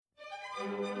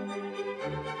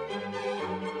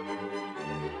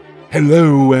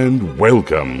Hello and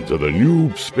welcome to the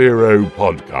Noob Spearo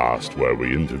podcast, where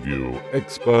we interview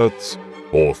experts,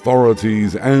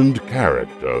 authorities and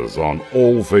characters on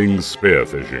all things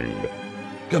spearfishing.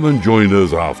 Come and join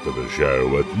us after the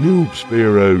show at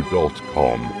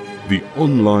noobspearo.com, the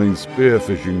online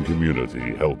spearfishing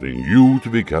community helping you to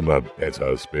become a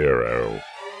better Spearo.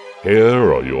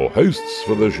 Here are your hosts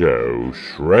for the show,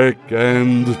 Shrek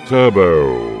and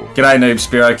Turbo. G'day Noob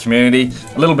Spearo community.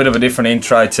 A little bit of a different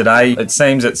intro today. It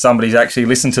seems that somebody's actually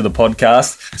listened to the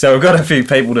podcast, so we've got a few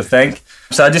people to thank.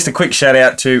 So just a quick shout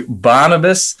out to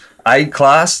Barnabas,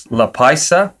 A-Class, La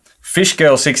Paisa,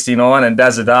 Fishgirl69 and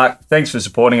Dazza Dark. Thanks for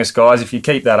supporting us, guys. If you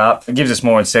keep that up, it gives us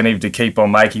more incentive to keep on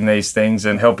making these things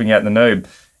and helping out the noob.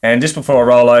 And just before I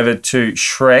roll over to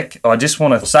Shrek, I just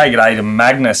want to say g'day to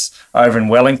Magnus over in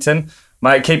Wellington.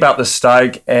 Mate, keep up the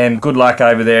stoke and good luck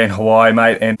over there in Hawaii,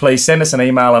 mate. And please send us an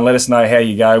email and let us know how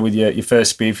you go with your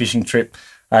first spearfishing trip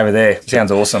over there. Sounds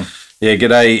awesome. Yeah,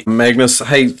 g'day, Magnus.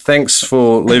 Hey, thanks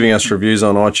for leaving us reviews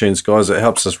on iTunes, guys. It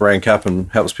helps us rank up and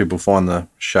helps people find the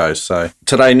show. So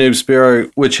today, Noob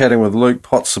Spearo, we're chatting with Luke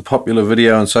Potts, a popular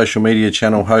video and social media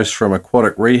channel host from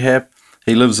Aquatic Rehab.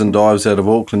 He lives and dives out of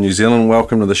Auckland, New Zealand.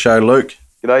 Welcome to the show, Luke.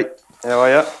 G'day, how are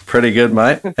you? Pretty good,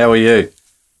 mate. How are you?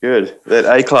 Good. That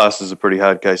A-Class is a pretty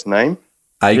hard case name.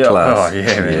 A-Class. Oh,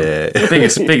 yeah, man. Yeah.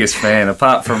 Biggest fan,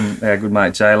 apart from our good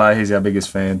mate J-Lo, he's our biggest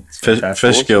fan.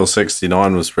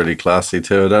 Fishgirl69 was pretty classy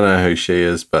too. I don't know who she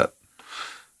is, but...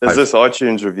 Is this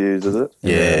iTunes reviews, is it?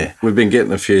 Yeah. We've been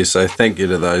getting a few, so thank you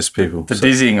to those people. The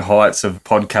dizzying heights of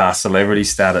podcast celebrity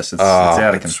status, it's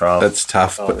out of control. That's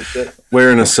tough, but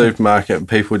we're in a supermarket and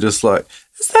people are just like,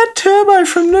 is that Turbo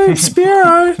from Noob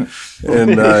Spearo?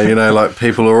 And, like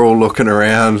people are all looking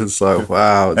around. It's like,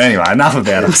 wow. Anyway, enough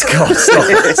about us. God, stop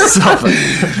it.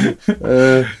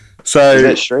 So, is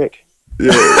that Shrek?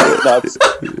 Yeah.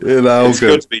 It's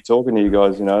good to be talking to you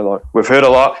guys, we've heard a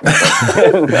lot.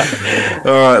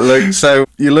 All right, Luke, so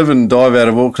you live and dive out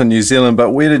of Auckland, New Zealand,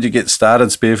 but where did you get started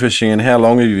spearfishing and how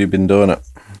long have you been doing it?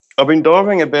 I've been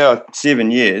diving about 7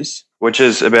 years, which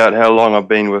is about how long I've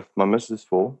been with my missus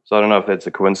for. So I don't know if that's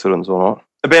a coincidence or not.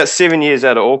 About 7 years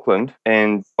out of Auckland,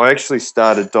 and I actually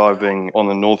started diving on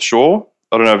the North Shore.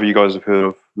 I don't know if you guys have heard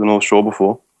of the North Shore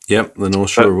before. Yep, the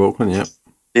North Shore of Auckland, yep.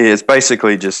 Yeah, it's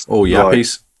basically just... all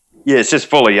yuppies? It's just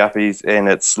full of yuppies, and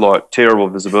it's like terrible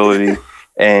visibility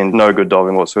and no good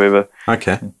diving whatsoever.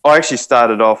 Okay. I actually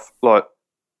started off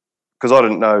because I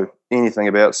didn't know anything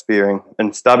about spearing,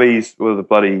 and stubbies with a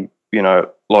bloody,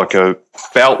 like a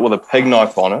belt with a pig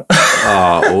knife on it.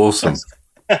 Oh, awesome.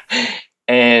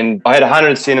 And I had a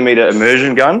 100 centimetre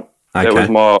immersion gun. Okay. That was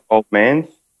my old man's.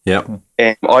 Yep.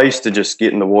 And I used to just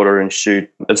get in the water and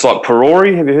shoot. It's like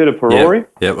Parori. Have you heard of Parori?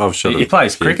 Yep, I've shot it. He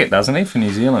plays cricket, doesn't he, for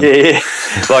New Zealand? Yeah.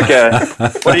 Like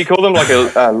what do you call them? Like a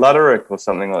luderick or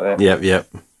something like that. Yep.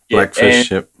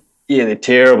 Blackfish, yep. Yeah, they're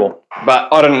terrible.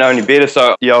 But I didn't know any better,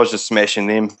 so I was just smashing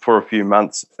them for a few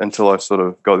months until I sort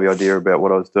of got the idea about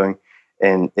what I was doing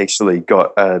and actually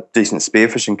got a decent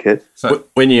spearfishing kit. So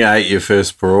when you ate your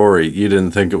first Parori, you didn't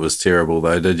think it was terrible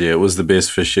though, did you? It was the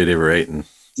best fish you'd ever eaten.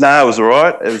 No, it was all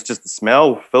right. It was just the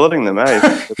smell, filleting them,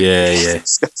 eh? Yeah.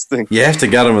 Disgusting. You have to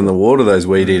gut them in the water, those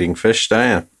weed-eating fish,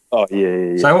 don't you? Oh,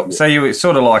 yeah. So you were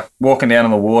sort of like walking down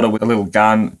in the water with a little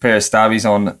gun, a pair of stubbies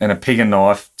on and a pig and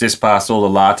knife just past all the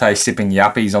latte-sipping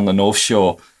yuppies on the North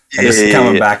Shore and just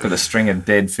coming back with a string of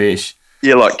dead fish.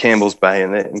 Yeah, like Campbell's Bay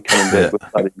and that, and coming back with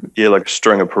like a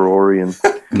string of Parori and...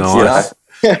 Nice.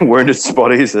 Wounded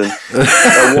spotties and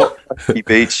I walked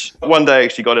beach. One day I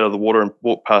actually got out of the water and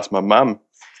walked past my mum.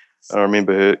 I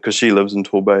remember her, because she lives in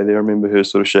Torbay there, I remember her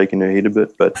sort of shaking her head a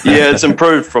bit. But yeah, it's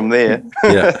improved from there.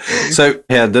 Yeah. So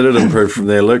how did it improve from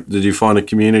there, Luke? Did you find a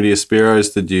community of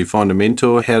Spearos? Did you find a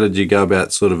mentor? How did you go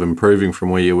about sort of improving from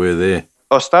where you were there?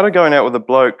 I started going out with a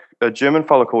bloke, a German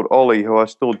fella called Ollie, who I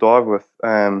still dive with,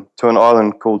 to an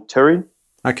island called Tirri.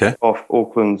 Okay. Off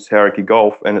Auckland's Hauraki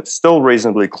Gulf, and it's still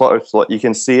reasonably close. Like you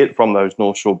can see it from those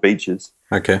North Shore beaches.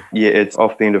 Okay. Yeah, it's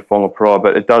off the end of Whangaparaa,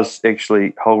 but it does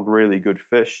actually hold really good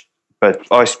fish. But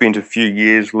I spent a few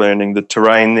years learning the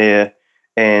terrain there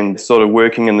and sort of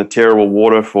working in the terrible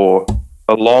water for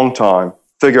a long time,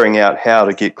 figuring out how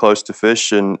to get close to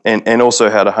fish and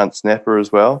also how to hunt snapper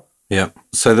as well. Yeah.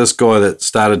 So this guy that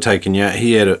started taking you out,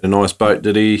 he had a nice boat,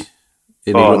 did he?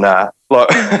 Nah. Like,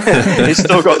 he's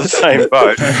still got the same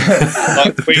boat.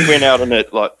 Like, we went out on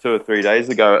it like 2 or 3 days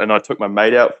ago, and I took my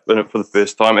mate out in it for the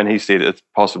first time, and he said it's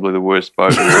possibly the worst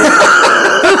boat in the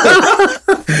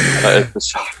world.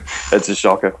 It's a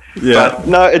shocker. Yeah. But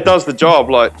no, it does the job.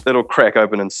 Like, it'll crack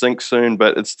open and sink soon,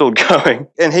 but it's still going.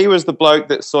 And he was the bloke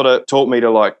that sort of taught me to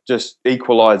like just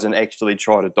equalize and actually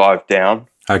try to dive down.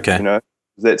 Okay. You know,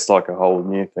 that's like a whole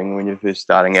new thing when you're first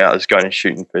starting out, is going and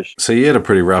shooting fish. So you had a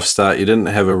pretty rough start. You didn't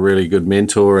have a really good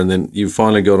mentor, and then you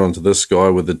finally got onto this guy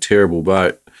with a terrible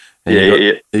boat.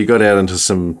 And you got out into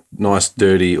some nice,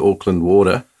 dirty Auckland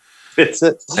water. That's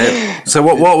it. And so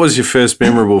what was your first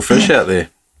memorable fish out there?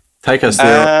 Take us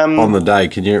there on the day.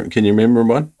 Can you remember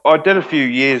one? I did a few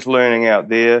years learning out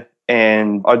there,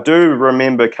 and I do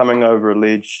remember coming over a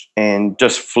ledge and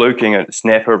just fluking a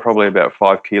snapper, probably about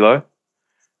 5 kilo.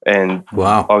 And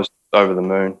wow, I was over the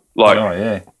moon. Like, Oh,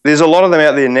 yeah. there's a lot of them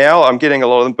out there now. I'm getting a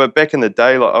lot of them, but back in the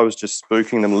day, like, I was just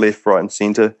spooking them left, right, and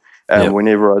centre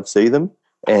whenever I'd see them.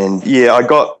 And yeah, I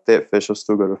got that fish. I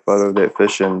still got a photo of that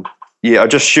fish, and yeah, I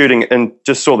just shooting and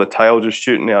just saw the tail just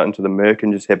shooting out into the murk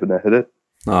and just happened to hit it.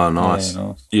 Oh, nice. Yeah,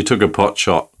 nice. You took a pot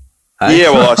shot. Hey? Yeah,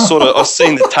 well, I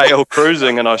seen the tail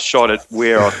cruising and I shot it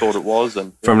where I thought it was.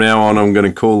 And From now on, I'm going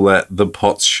to call that the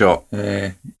pot shot.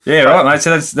 Yeah. Yeah, right, mate.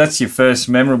 So that's your first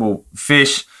memorable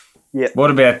fish. Yeah.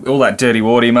 What about all that dirty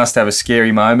water? You must have a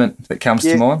scary moment that comes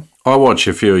to mind. I watch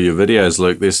a few of your videos,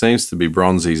 Luke. There seems to be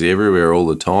bronzies everywhere all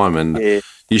the time, and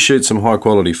you shoot some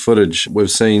high-quality footage. We've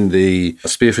seen the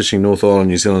Spearfishing North Island,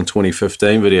 New Zealand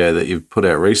 2015 video that you've put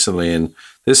out recently, and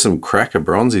there's some cracker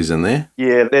bronzies in there.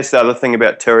 Yeah, that's the other thing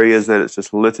about Tirri, is that it's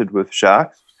just littered with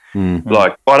sharks.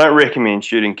 Like, I don't recommend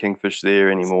shooting kingfish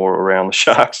there anymore around the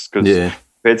sharks, because I've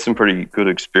had some pretty good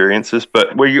experiences,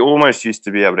 but we almost used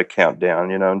to be able to count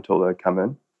down, until they come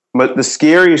in. But the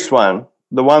scariest one,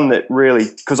 the one that really,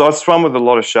 because I've swum with a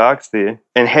lot of sharks there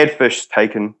and had fish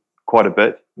taken quite a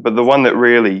bit, but the one that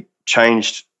really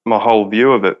changed my whole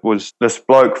view of it was this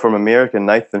bloke from America,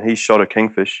 Nathan. He shot a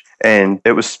kingfish and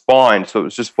it was spined, so it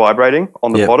was just vibrating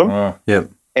on the bottom. Oh.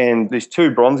 Yep. And these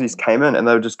 2 bronzies came in and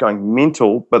they were just going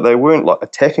mental, but they weren't like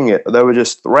attacking it. They were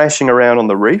just thrashing around on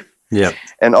the reef. Yep.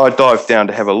 And I dived down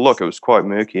to have a look. It was quite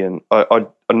murky, and I'd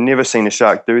never seen a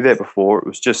shark do that before. It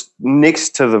was just next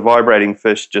to the vibrating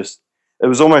fish, it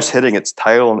was almost hitting its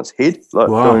tail on its head,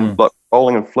 doing, like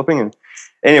rolling and flipping. And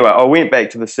anyway, I went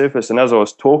back to the surface, and as I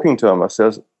was talking to him, I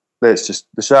said, "That's just,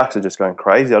 the sharks are just going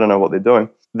crazy. I don't know what they're doing."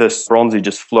 This bronzy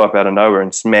just flew up out of nowhere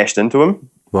and smashed into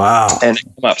him. Wow. And it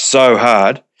came up so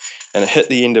hard, and it hit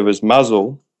the end of his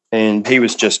muzzle, and he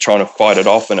was just trying to fight it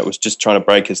off, and it was just trying to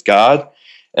break his guard,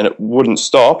 and it wouldn't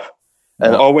stop.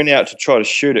 And I went out to try to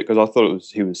shoot it because I thought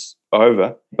he was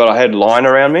over, but I had line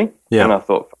around me, and I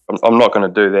thought, I'm not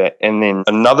going to do that. And then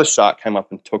another shark came up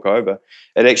and took over.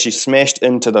 It actually smashed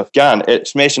into the gun. It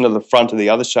smashed into the front of the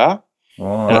other shark,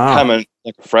 and it came in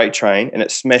like a freight train, and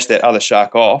it smashed that other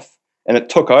shark off, and it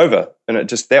took over. And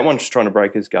that one's trying to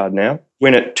break his guard now.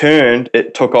 When it turned,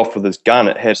 it took off with his gun.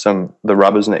 It had the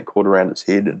rubbers and that caught around its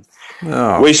head,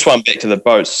 and we swam back to the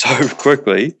boat so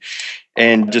quickly,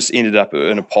 and just ended up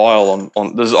in a pile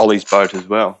on this is Ollie's boat as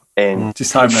well. And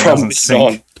just hoping it doesn't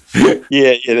sink.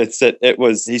 Yeah, that's it. It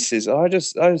was. He says,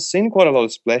 I've seen quite a lot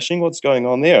of splashing. What's going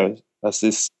on there? I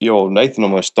says, your old Nathan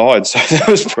almost died, so that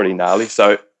was pretty gnarly.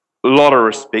 So a lot of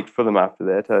respect for them after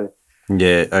that.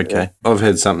 Yeah, okay. I've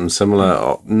had something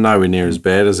similar, nowhere near as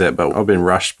bad as that, but I've been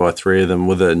rushed by 3 of them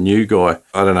with a new guy.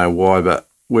 I don't know why, but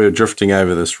we were drifting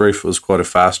over this reef. It was quite a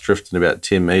fast drift, in about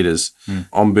 10 metres.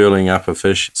 I'm burling up a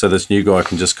fish, so this new guy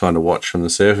can just kind of watch from the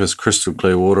surface, crystal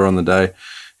clear water on the day.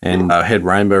 And I had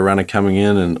Rainbow Runner coming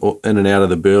in and out of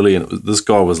the burley, and this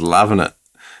guy was loving it.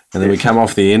 And then we come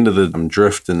off the end of the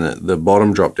drift, and the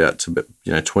bottom dropped out to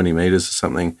 20 metres or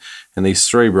something. And these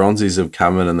 3 bronzies have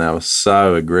come in, and they were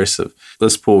so aggressive.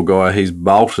 This poor guy, he's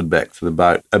bolted back to the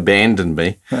boat, abandoned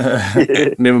me.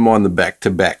 Never mind the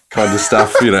back-to-back kind of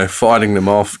stuff, fighting them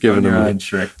off, giving them.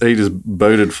 He just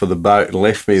booted for the boat and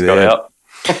left me there. Got out.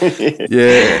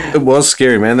 Yeah, it was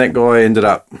scary, man. That guy ended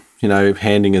up,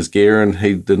 handing his gear, and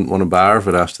he didn't want a bar of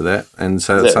it after that. And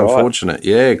so it's unfortunate. Right?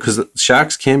 Yeah, because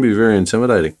sharks can be very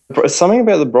intimidating. Something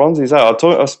about the bronzies.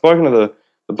 I've spoken to the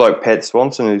bloke Pat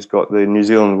Swanson, who's got the New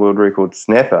Zealand world record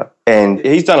snapper, and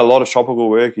he's done a lot of tropical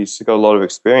work. He's got a lot of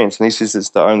experience, and he says it's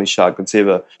the only shark that's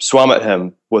ever swum at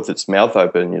him with its mouth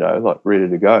open, like ready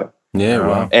to go. Yeah,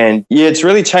 right. And yeah, it's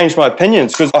really changed my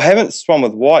opinions, because I haven't swum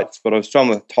with whites, but I've swum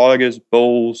with tigers,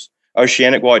 bulls,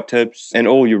 oceanic white tips, and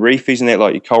all your reefies and that,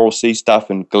 like your coral sea stuff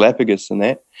and Galapagos and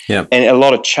that. Yeah. And a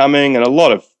lot of chumming and a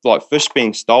lot of like fish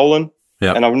being stolen.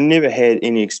 Yeah. And I've never had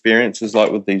any experiences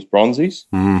like with these bronzies.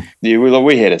 Mm. Yeah,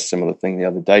 we had a similar thing the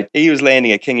other day. He was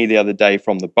landing a kingy the other day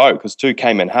from the boat because 2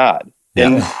 came in hard. Yeah.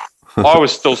 And I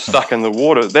was still stuck in the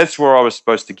water. That's where I was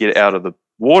supposed to get out of the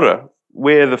water.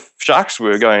 where the sharks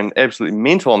were going absolutely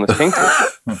mental on this kingfish.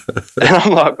 And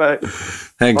I'm like, mate,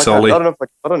 Thanks, I Ollie. don't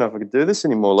know if I could do this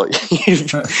anymore. Like,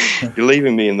 you're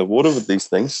leaving me in the water with these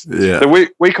things. Yeah. So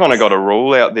we kind of got a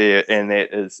rule out there, and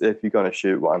that is, if you're going to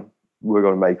shoot one, we're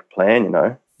going to make a plan, you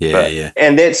know. Yeah.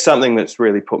 And that's something that's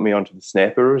really put me onto the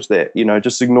snapper, is that, you know,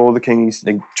 just ignore the kingies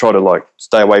and try to, like,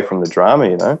 stay away from the drama,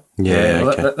 you know. Yeah. Well,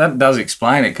 Okay. that does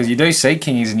explain it, because you do see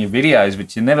kingies in your videos,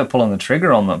 but you're never pulling the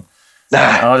trigger on them.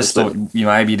 I just thought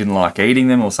maybe you didn't like eating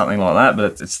them or something like that,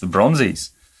 but it's the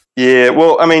bronzies. Yeah,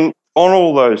 well, I mean, on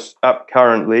all those up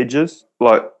current ledges,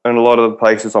 like in a lot of the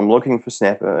places I'm looking for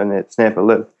snapper and that snapper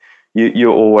live, you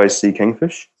always see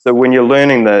kingfish. So when you're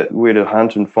learning where to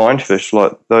hunt and find fish,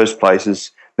 like those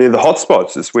places, they're the hot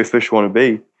spots. It's where fish want to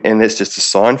be. And that's just a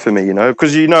sign for me, you know,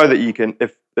 because you know that you can,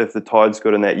 if the tide's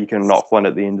good in that, you can knock one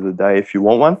at the end of the day if you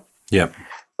want one. Yep.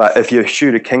 But if you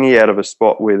shoot a kingy out of a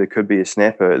spot where there could be a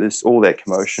snapper, all that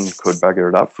commotion could bugger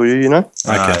it up for you, you know?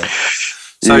 Okay.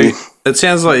 So it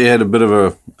sounds like you had a bit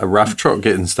of a rough trot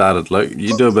getting started, Luke.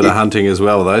 You do a bit of hunting as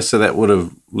well, though, so that would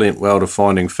have lent well to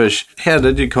finding fish. How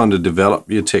did you kind of develop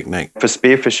your technique? For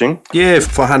spearfishing? Yeah,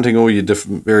 for hunting all your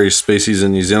different various species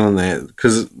in New Zealand there.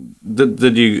 Because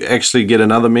did you actually get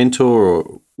another mentor?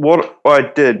 Or? What I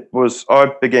did was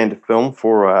I began to film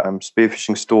for a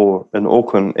spearfishing store in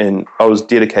Auckland, and I was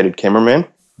dedicated cameraman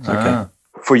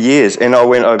for years. And I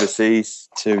went overseas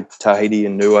to Tahiti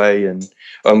and Niue,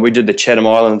 and we did the Chatham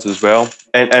Islands as well,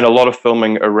 and a lot of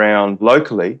filming around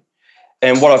locally.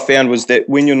 And what I found was that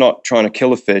when you're not trying to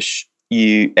kill a fish,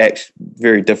 you act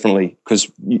very differently,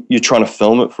 because you're trying to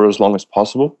film it for as long as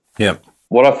possible. Yeah.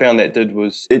 What I found that did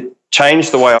was it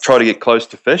changed the way I try to get close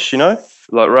to fish, you know?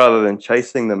 Like, rather than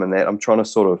chasing them and that, I'm trying to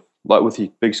sort of, like with the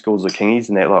big schools of kingies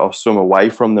and that, like I'll swim away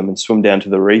from them and swim down to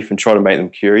the reef and try to make them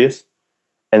curious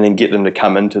and then get them to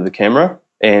come into the camera.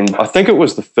 And I think it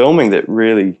was the filming that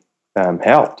really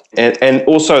helped. And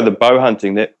also the bow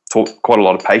hunting, that taught quite a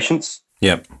lot of patience.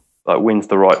 Yep. Like, when's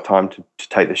the right time to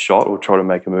take the shot or try to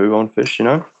make a move on fish, you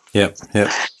know? Yep.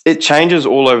 It changes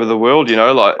all over the world, you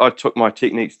know. Like, I took my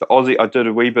techniques to Aussie. I did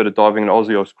a wee bit of diving in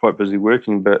Aussie. I was quite busy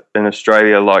working, but in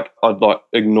Australia, like, I'd like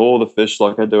ignore the fish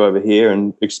like I do over here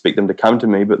and expect them to come to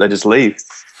me, but they just leave.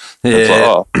 Yeah. It's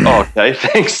like, oh, okay,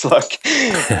 thanks. Like,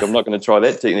 I'm not going to try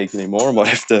that technique anymore. I might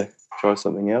have to try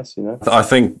something else, you know. I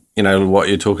think, you know, what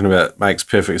you're talking about makes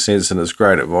perfect sense, and it's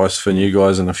great advice for new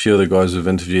guys, and a few of the guys we've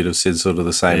interviewed have said sort of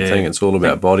the same thing. It's all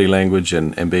about body language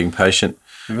and being patient.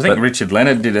 I think Richard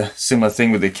Leonard did a similar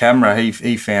thing with the camera.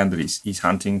 He found that his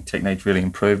hunting technique really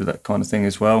improved with that kind of thing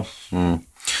as well.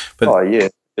 But oh, yeah.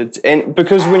 And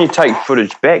because when you take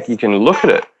footage back, you can look at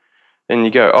it and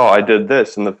you go, oh, I did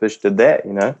this and the fish did that,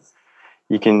 you know.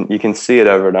 You can see it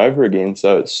over and over again.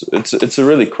 So it's a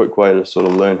really quick way to sort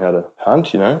of learn how to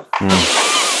hunt, you know.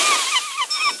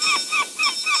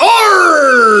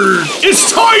 Arr!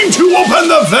 It's time to open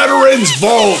the Veterans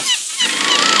Vault!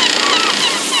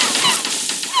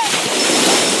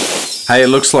 hey, it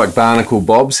looks like Barnacle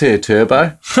Bob's here,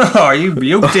 Turbo. Oh, you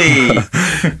beauty.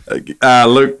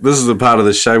 Luke, this is the part of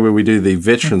the show where we do the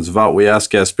Veterans Vault. We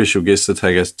ask our special guests to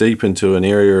take us deep into an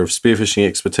area of spearfishing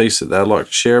expertise that they'd like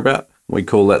to share about. We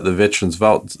call that the Veterans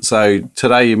Vault. So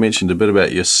today you mentioned a bit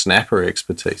about your snapper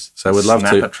expertise. So we'd love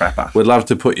we'd love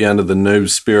to put you under the Noob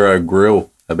Spiro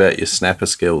grill about your snapper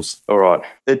skills. All right.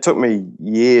 It took me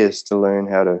years to learn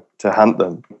how to hunt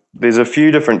them. There's a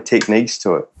few different techniques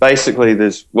to it. Basically,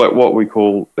 there's what we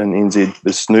call in NZ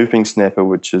the snooping snapper,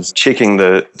 which is checking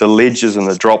the ledges and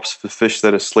the drops for fish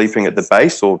that are sleeping at the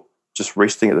base or just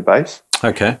resting at the base.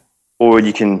 Okay. Or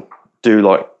you can do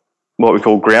like what we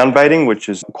call ground baiting, which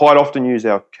is quite often use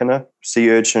our kinner, sea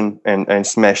urchin, and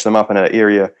smash them up in an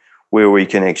area where we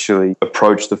can actually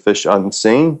approach the fish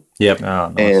unseen. Yep. Oh,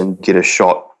 nice. And get a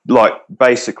shot, like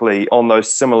basically on those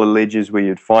similar ledges where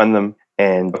you'd find them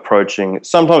and approaching.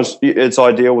 Sometimes it's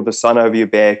ideal with the sun over your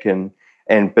back and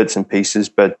bits and pieces,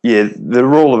 but yeah, the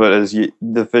rule of it is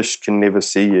the fish can never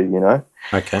see you, you know?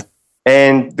 Okay.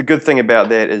 And the good thing about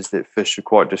that is that fish are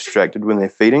quite distracted when they're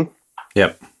feeding.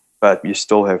 Yep. But you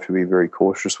still have to be very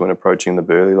cautious when approaching the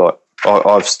burley. Like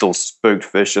I've still spooked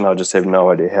fish and I just have no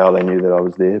idea how they knew that I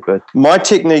was there. But my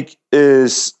technique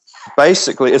is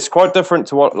basically, it's quite different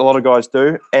to what a lot of guys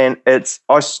do. And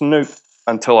I snoop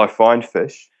until I find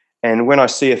fish. And when I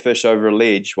see a fish over a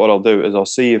ledge, what I'll do is I'll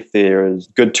see if there is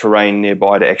good terrain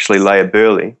nearby to actually lay a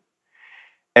burley.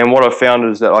 And what I've found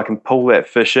is that I can pull that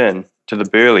fish in to the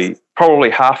burley probably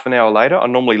half an hour later. I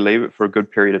normally leave it for a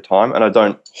good period of time and I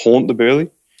don't haunt the burley.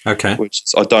 Okay. Which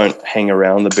I don't hang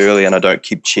around the burley and I don't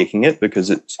keep checking it because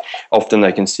it's often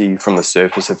they can see you from the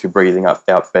surface if you're breathing out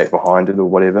back behind it or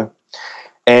whatever.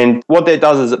 And what that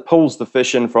does is it pulls the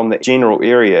fish in from that general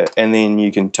area, and then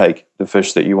you can take the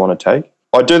fish that you want to take.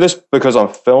 I do this because I'm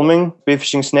filming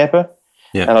spearfishing snapper,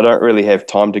 and I don't really have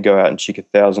time to go out and check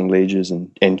 1,000 ledges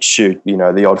and shoot,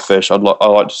 the odd fish. I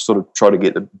like to sort of try to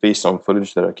get the best on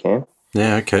footage that I can.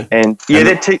 Yeah, okay. And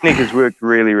that technique has worked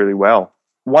really, really well.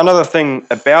 One other thing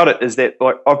about it is that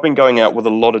I've been going out with a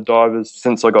lot of divers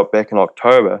since I got back in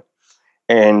October,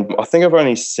 and I think I've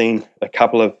only seen a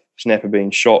couple of snapper being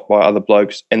shot by other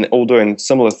blokes, and they're all doing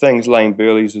similar things, laying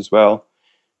burleys as well.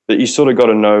 But you sort of got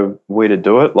to know where to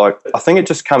do it. I think it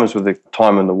just comes with the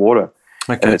time in the water,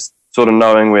 and it's sort of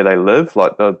knowing where they live,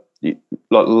 like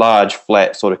large,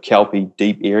 flat, sort of kelpy,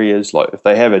 deep areas. Like if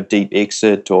they have a deep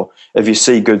exit, or if you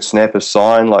see good snapper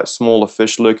sign, like smaller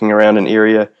fish lurking around an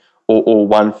area, or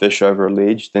one fish over a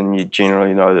ledge, then you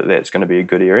generally know that that's going to be a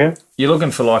good area. You're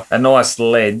looking for like a nice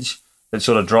ledge that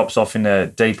sort of drops off into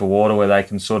deeper water where they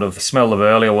can sort of smell the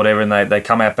burley or whatever, and they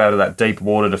come up out of that deep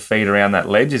water to feed around that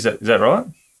ledge. Is that right?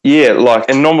 Yeah,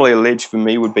 and normally a ledge for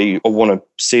me would be, I want to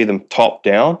see them top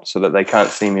down so that they can't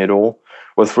see me at all,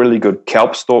 with really good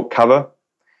kelp stalk cover.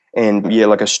 And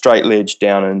like a straight ledge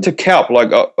down into kelp,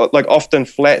 like often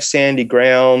flat sandy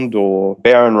ground or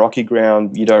barren rocky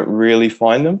ground, you don't really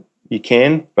find them. You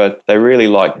can, but they really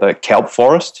like the kelp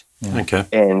forest. Okay.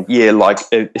 And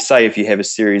say if you have a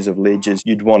series of ledges,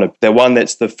 you'd want the one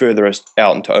that's the furthest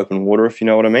out into open water, if you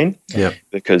know what I mean. Yeah.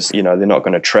 Because, they're not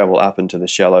going to travel up into the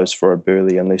shallows for a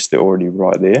burley unless they're already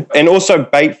right there. And also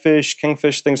bait fish,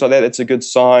 kingfish, things like that, it's a good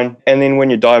sign. And then when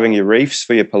you're diving your reefs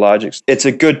for your pelagics, it's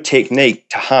a good technique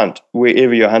to hunt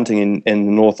wherever you're hunting in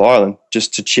the North Island,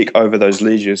 just to check over those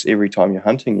ledges every time you're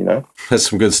hunting, That's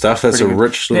some good stuff. That's pretty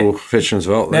rich little fish as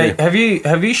well. Now, have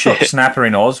you shot snapper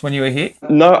in Oz when you were here?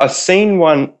 No, I've seen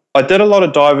one. I did a lot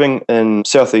of diving in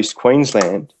southeast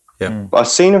Queensland. Yeah. I've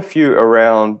seen a few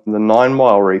around the 9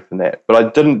 Mile Reef and that, but I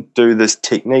didn't do this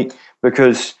technique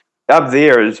because up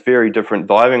there is very different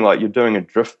diving. Like you're doing a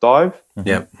drift dive.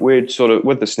 Yeah. Where sort of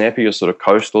with the snapper, you're sort of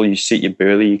coastal. You set your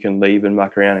burley, you can leave and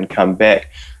muck around and come back.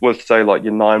 With say like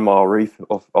your 9 Mile Reef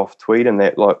off Tweed and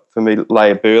that, like for me to lay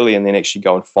a burley and then actually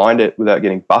go and find it without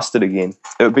getting busted again,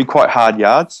 it would be quite hard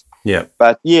yards. Yeah.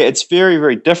 But it's very,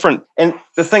 very different. And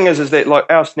the thing is that like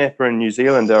our snapper in New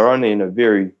Zealand, they're only in a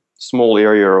very small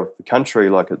area of the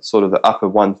country, like it's sort of the upper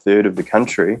 1/3 of the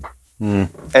country. And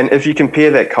if you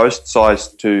compare that coast size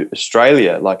to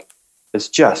Australia, like it's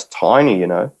just tiny,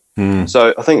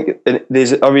 So I think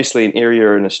there's obviously an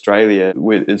area in Australia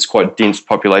where it's quite dense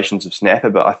populations of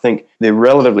snapper, but I think they're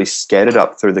relatively scattered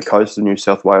up through the coast of New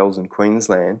South Wales and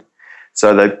Queensland.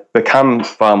 So they've become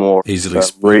far more easily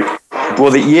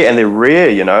and they're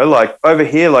rare, like over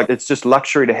here, like it's just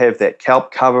luxury to have that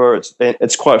kelp cover.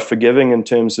 It's quite forgiving in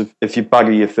terms of if you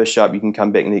bugger your fish up, you can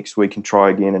come back next week and try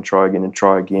again and try again and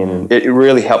try again. And it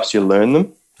really helps you learn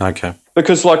them. Okay.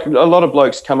 Because like a lot of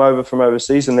blokes come over from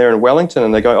overseas and they're in Wellington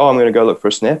and they go, I'm going to go look for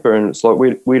a snapper. And it's like,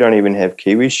 we don't even have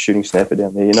Kiwis shooting snapper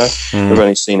down there, We've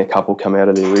only seen a couple come out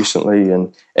of there recently.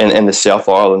 And the South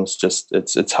Island's just,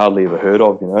 it's hardly ever heard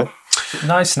of,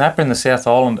 No snapper in the South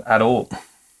Island at all.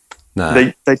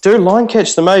 No. They do line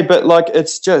catch them, but like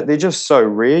they're just so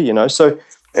rare, So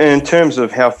in terms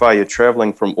of how far you're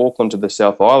travelling from Auckland to the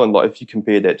South Island, like if you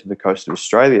compare that to the coast of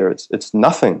Australia, it's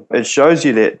nothing. It shows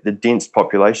you that the dense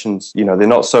populations, they're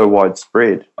not so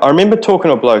widespread. I remember talking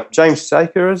to a bloke, James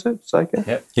Saker, is it?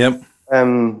 Saker? Yep.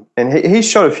 And he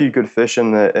shot a few good fish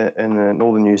in the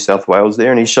northern New South Wales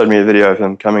there, and he showed me a video of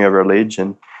him coming over a ledge,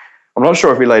 and I'm not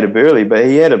sure if he laid a burley, but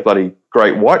he had a bloody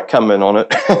great white come in on it.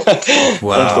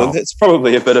 Wow. That's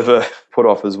probably a bit of a put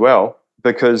off as well,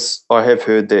 because I have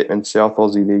heard that in South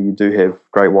Aussie there you do have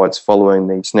great whites following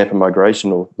the snapper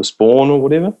migration or the spawn or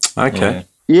whatever. Okay.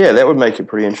 Yeah, that would make it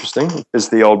pretty interesting, is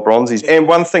the old bronzies. And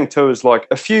one thing too is like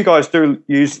a few guys do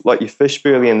use like your fish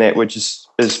burley and that, which is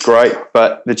great,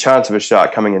 but the chance of a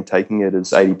shark coming and taking it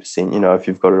is 80%, if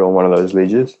you've got it on one of those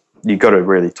ledges. You've got to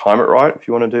really time it right if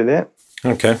you want to do that.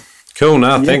 Okay. Cool.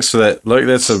 No, thanks for that, Luke.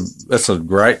 That's a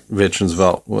great Veterans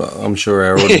Vault. Well, I'm sure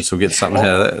our audience will get something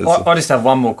out of that. I just have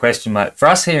one more question, mate. For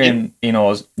us here in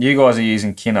Oz, you guys are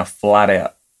using Kinna flat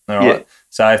out, all right? Yeah.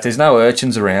 So if there's no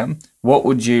urchins around, what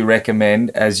would you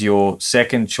recommend as your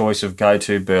second choice of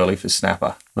go-to burley for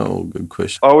snapper? Oh, good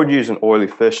question. I would use an oily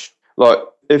fish. Like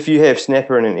if you have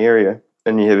snapper in an area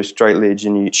and you have a straight ledge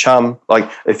and you chum,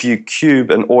 like if you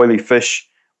cube an oily fish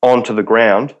onto the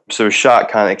ground, so a shark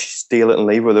can't actually steal it and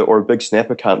leave with it, or a big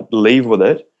snapper can't leave with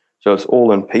it, so it's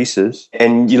all in pieces,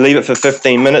 and you leave it for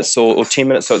 15 minutes or 10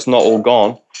 minutes so it's not all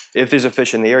gone. If there's a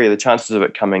fish in the area, the chances of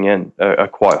it coming in are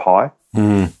quite high.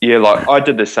 Yeah, like I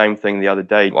did the same thing the other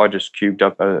day. I just cubed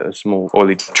up a small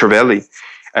oily trevally,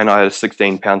 and I had a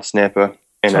 16-pound snapper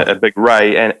and a big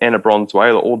ray and a bronze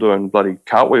whaler all doing bloody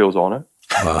cartwheels on it.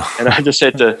 Wow. And I just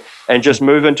had to, and just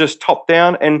moving, just top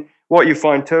down. And what you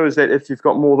find too is that if you've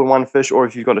got more than one fish or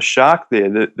if you've got a shark there,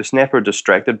 the snapper are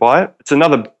distracted by it. It's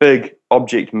another big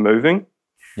object moving.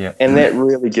 Yeah. And that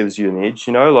really gives you an edge,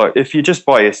 like if you're just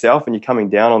by yourself and you're coming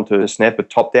down onto a snapper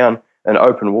top down in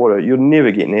open water, you'll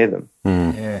never get near them.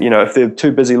 Yeah. If they're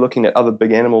too busy looking at other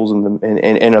big animals and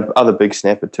other big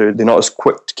snapper too, they're not as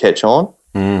quick to catch on.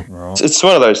 Right. It's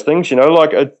one of those things,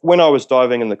 when I was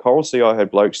diving in the Coral Sea, I had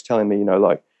blokes telling me,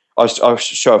 I'll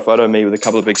show a photo of me with a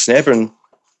couple of big snapper and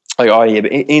like, oh yeah,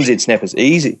 but NZ snapper's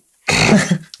easy.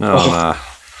 Nah.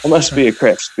 I must be a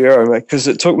crap Spiro, mate, because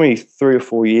it took me 3 or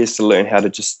 4 years to learn how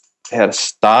to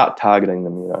start targeting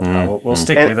them, We'll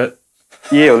stick with it.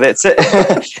 Yeah, well, that's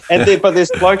it. But there's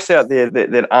blokes out there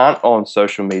that aren't on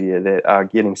social media that are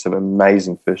getting some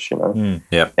amazing fish,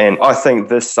 Yeah. And I think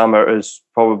this summer is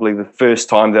probably the first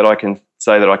time that I can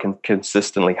say that I can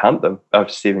consistently hunt them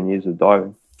after 7 years of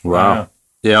diving. Wow.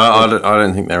 Yeah, I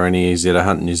don't think they're any easier to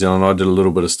hunt in New Zealand. I did a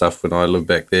little bit of stuff when I lived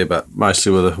back there, but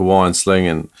mostly with a Hawaiian sling,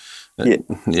 and we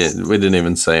didn't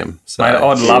even see them. So, Mate,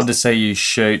 I'd love to see you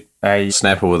shoot a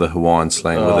snapper with a Hawaiian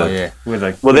sling.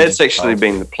 Well, that's actually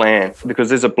been the plan, because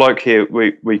there's a bloke here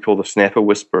we call the Snapper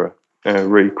Whisperer,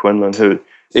 Reed Quinlan, who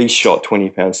he shot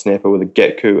 20-pound snapper with a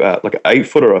Gatku, like an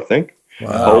 8-footer, I think,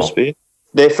 pole spear.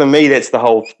 That for me, that's the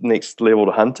whole next level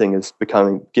to hunting, is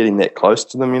getting that close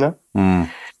to them,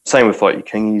 Same with like your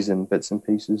kingies and bits and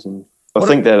pieces, and I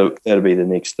think that'll be the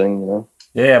next thing,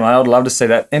 Yeah, mate, I'd love to see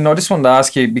that. And I just wanted to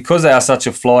ask you, because they are such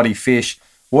a flighty fish,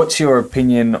 what's your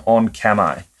opinion on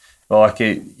camo? Like,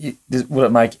 will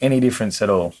it make any difference at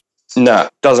all? No,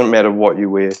 doesn't matter what you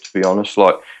wear, to be honest.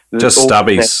 Like just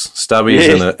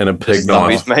stubbies and a pig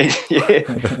knife. Mate.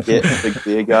 Big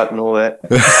beer gut and all that.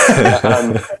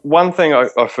 One thing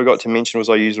I forgot to mention was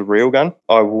I use a reel gun.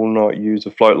 I will not use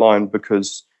a float line,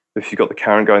 because if you've got the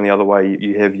current going the other way,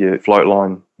 you have your float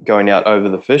line going out over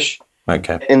the fish.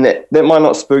 Okay. And that might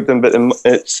not spook them, but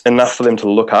it's enough for them to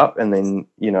look up, and then,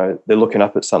 they're looking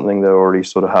up at something, they're already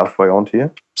sort of halfway onto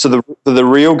you. So the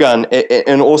reel gun,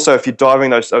 and also if you're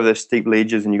diving over those steep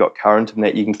ledges and you've got current and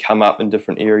that, you can come up in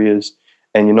different areas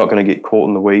and you're not going to get caught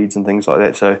in the weeds and things like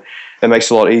that. So it makes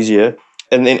it a lot easier.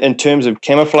 And then in terms of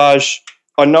camouflage,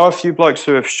 I know a few blokes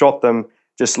who have shot them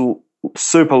just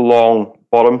super long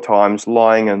bottom times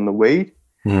lying in the weed.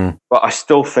 But I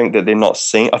still think that they're not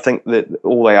seen. I think that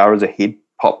all they are is a head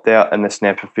popped out, and the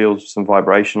snapper feels some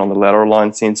vibration on the lateral line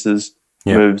sensors,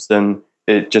 moves, and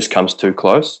it just comes too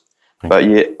close. But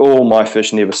all my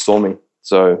fish never saw me.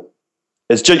 So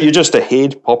you're just a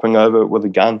head popping over with a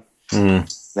gun.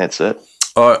 That's it.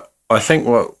 I think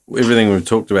everything we've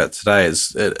talked about today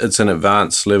it's an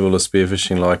advanced level of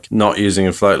spearfishing. Like, not using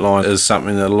a float line is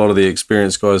something that a lot of the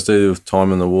experienced guys do with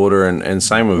time in the water, and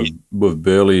same with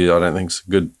burley. I don't think it's a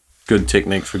good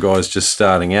technique for guys just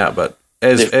starting out. But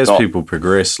as people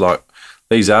progress, like,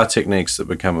 these are techniques that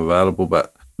become available,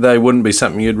 but they wouldn't be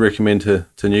something you'd recommend to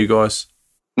new guys.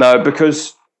 No,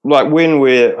 because like when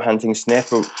we're hunting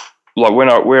snapper, like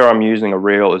where I'm using a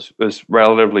reel is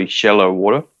relatively shallow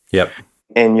water. Yep.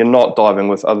 And you're not diving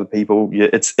with other people.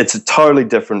 It's a totally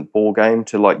different ball game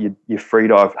to like your free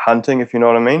dive hunting, if you know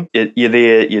what I mean. You're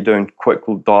there, you're doing quick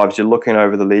dives, you're looking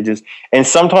over the ledges, and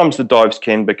sometimes the dives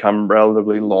can become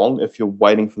relatively long if you're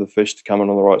waiting for the fish to come in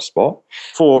on the right spot.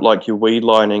 For like your weed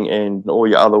lining and all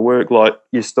your other work, like,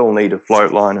 you still need a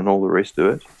float line and all the rest of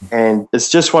it. And it's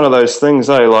just one of those things,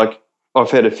 like,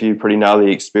 I've had a few pretty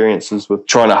gnarly experiences with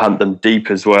trying to hunt them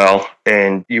deep as well,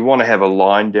 and you want to have a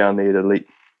line down there to let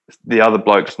the other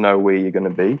blokes know where you're going to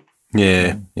be.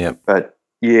 Yeah, yeah. But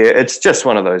yeah, it's just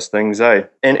one of those things, eh?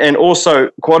 And also,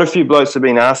 quite a few blokes have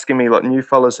been asking me, like, new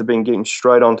fellas have been getting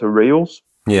straight onto reels.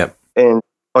 Yeah. And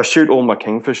I shoot all my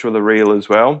kingfish with a reel as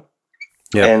well.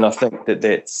 Yeah. And I think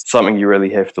that's something you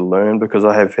really have to learn, because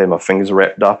I have had my fingers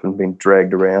wrapped up and been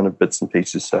dragged around in bits and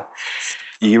pieces. So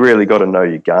you really got to know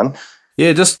your gun.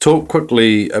 Yeah, just talk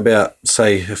quickly about,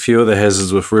 say, a few of the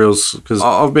hazards with reels, because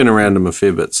I've been around them a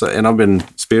fair bit, and I've been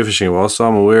spearfishing a while, so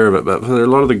I'm aware of it. But for a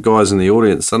lot of the guys in the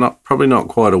audience, they're probably not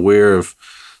quite aware of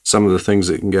some of the things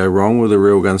that can go wrong with a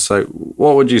reel gun. So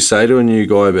what would you say to a new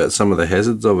guy about some of the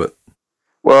hazards of it?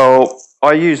 Well,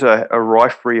 I use a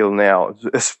Rife reel now.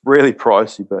 It's really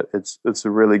pricey, but it's a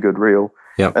really good reel.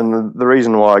 Yep. And the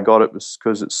reason why I got it was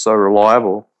because it's so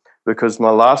reliable. Because my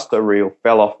last reel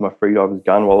fell off my freediver's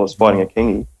gun while I was fighting a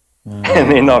kingy,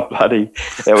 And then that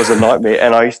was a nightmare.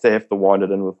 And I used to have to wind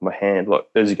it in with my hand. Like,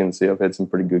 as you can see, I've had some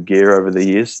pretty good gear over the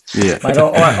years. Yeah. Mate,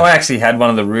 I actually had one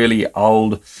of the really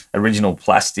old original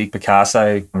plastic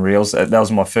Picasso reels. That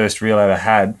was my first reel I ever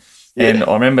had. Yeah. And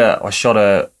I remember I shot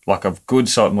a good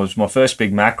sight. It was my first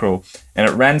big mackerel, and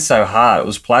it ran so hard. It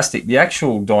was plastic. The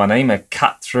actual Dyneema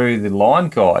cut through the line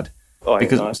guide.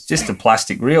 Because it was just a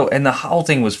plastic reel, and the whole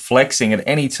thing was flexing at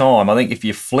any time. I think if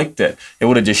you flicked it, it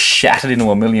would have just shattered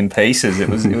into a million pieces. It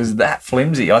was that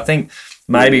flimsy. I think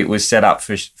maybe it was set up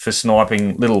for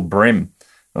sniping little brim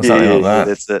or something like that. Yeah,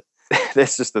 that's it.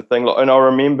 That's just the thing. And I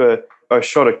remember I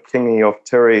shot a kingy off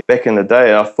Terry back in the day,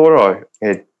 and I thought I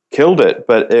had killed it,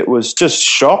 but it was just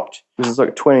shocked. This is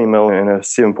like 20 mil and a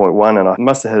 7.1, and I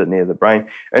must have hit it near the brain.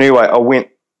 Anyway, I went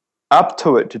up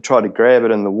to it to try to grab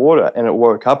it in the water, and it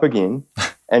woke up again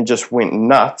and just went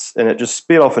nuts, and it just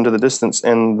sped off into the distance,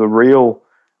 and the reel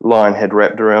line had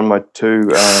wrapped around my two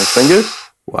fingers.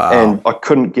 Wow. And I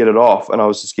couldn't get it off, and I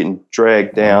was just getting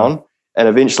dragged down, and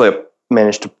eventually I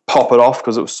managed to pop it off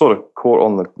because it was sort of caught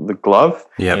on the glove.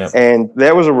 Yep. And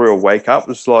that was a real wake up.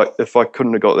 It's like if I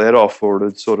couldn't have got that off, or it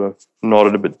had sort of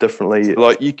knotted a bit differently.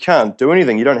 Like, you can't do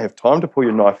anything. You don't have time to pull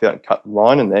your knife out and cut the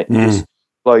line in that. You just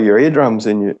blow your eardrums,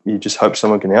 and you just hope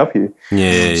someone can help you.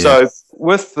 Yeah. So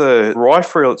with the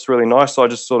rifle reel, it's really nice. I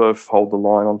just sort of hold the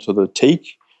line onto the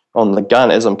teak on the gun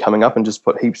as I'm coming up and just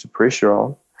put heaps of pressure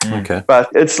on. Okay.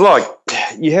 But it's like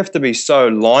you have to be so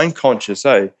line conscious,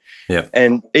 eh? Yeah.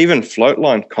 And even float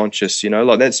line conscious,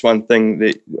 like that's one thing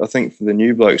that I think for the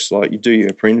new blokes, like you do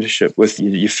your apprenticeship with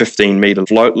your 15-metre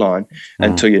float line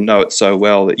until you know it so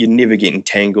well that you're never getting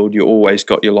tangled, you always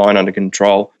got your line under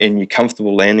control, and you're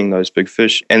comfortable landing those big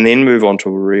fish, and then move on to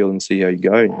a reel and see how you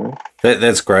go.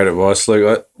 That's great advice,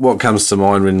 Luke. What comes to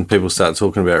mind when people start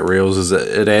talking about reels is that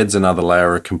it adds another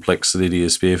layer of complexity to your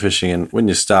spearfishing, and when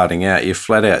you're starting out, you're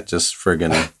flat out just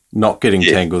friggin' not getting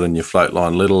tangled in your float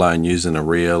line, let alone using a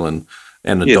reel and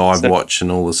a dive watch and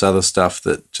all this other stuff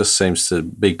that just seems to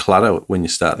be clutter when you're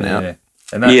starting out.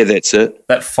 And that's it.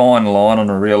 That fine line on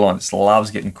a reel line just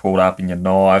loves getting caught up in your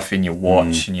knife, in your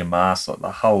watch, in your mast, like the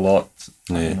whole lot.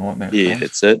 Yeah,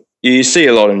 that's it. You see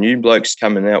a lot of new blokes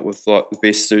coming out with like the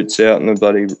best suits out and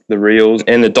the reels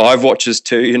and the dive watches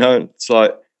too. It's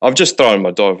like I've just thrown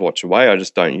my dive watch away. I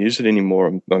just don't use it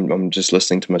anymore. I'm just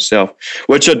listening to myself.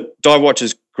 Which a dive watch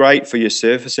is great for your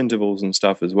surface intervals and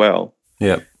stuff as well.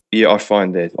 Yeah. Yeah, I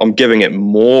find that I'm giving it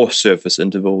more surface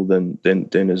interval than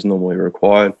is normally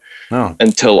required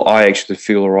until I actually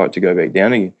feel all right to go back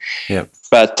down again. Yeah.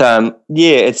 But,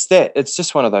 it's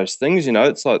just one of those things,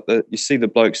 It's like you see the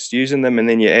blokes using them and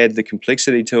then you add the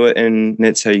complexity to it, and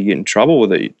that's how you get in trouble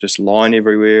with it. You just line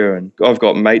everywhere. And I've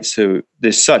got mates who,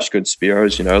 they're such good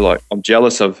spearos, like I'm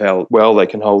jealous of how well they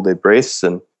can hold their breaths,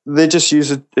 and they just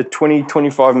use a 20,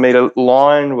 25 metre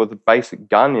line with a basic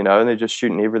gun, and they're just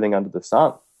shooting everything under the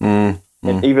sun. And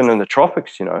even in the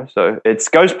tropics, So it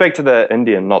goes back to the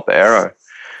Indian, not the arrow.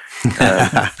 You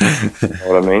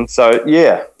know what I mean? So,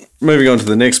 yeah. Moving on to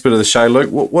the next bit of the show, Luke,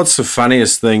 what's the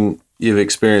funniest thing you've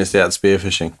experienced out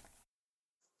spearfishing?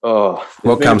 Oh,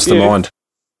 what comes to mind?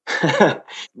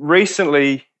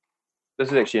 Recently, this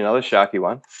is actually another sharky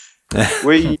one.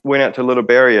 We went out to Little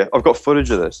Barrier. I've got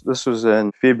footage of this. This was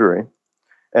in February.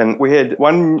 And we had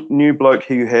one new bloke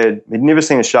who he'd never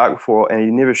seen a shark before, and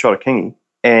he'd never shot a kingy.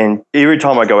 And every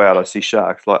time I go out, I see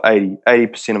sharks. Like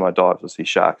 80% of my dives, I see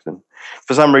sharks. And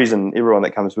for some reason, everyone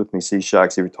that comes with me sees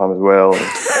sharks every time as well.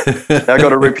 And I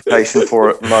got a reputation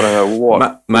for it, and I don't know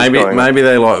what. Maybe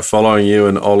they like following you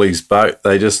and Ollie's boat.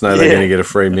 They just know they're going to get a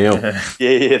free meal.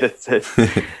 Yeah, that's it.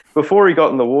 Before he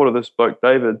got in the water, this bloke,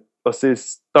 David, I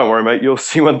says, "Don't worry, mate, you'll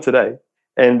see one today."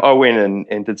 And I went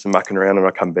and did some mucking around, and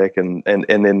I come back, and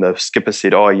then the skipper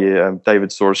said, "Oh, yeah,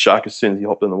 David saw a shark as soon as he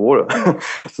hopped in the water." I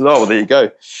said, "Oh, well, there you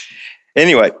go."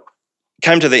 Anyway,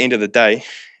 came to the end of the day,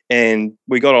 and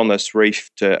we got on this reef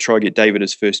to try to get David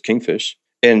his first kingfish,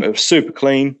 and it was super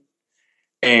clean.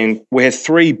 And we had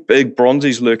 3 big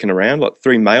bronzies lurking around, like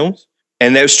 3 males.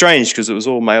 And that was strange because it was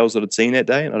all males that I'd seen that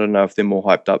day, and I don't know if they're more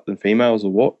hyped up than females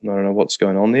or what. I don't know what's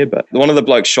going on there, but one of the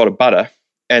blokes shot a butter,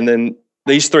 and then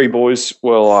these 3 boys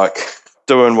were like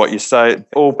doing what you say,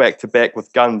 all back to back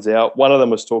with guns out. One of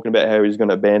them was talking about how he was going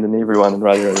to abandon everyone and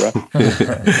rah.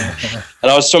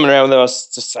 And I was swimming around with them. I was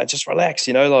just relax,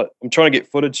 like I'm trying to get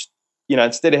footage,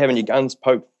 instead of having your guns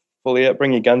poked fully out,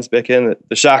 bring your guns back in.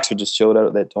 The sharks were just chilled out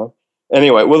at that time.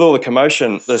 Anyway, with all the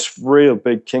commotion, this real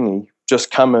big kingy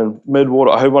just come in mid-water.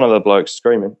 I heard one of the blokes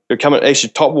screaming. He'd come in actually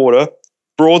top water,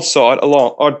 broadside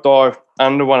along. I'd dive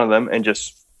under one of them and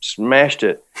just smashed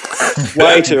it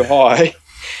way too high.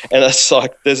 And it's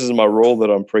like, this is my rule that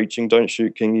I'm preaching. Don't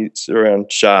shoot kingies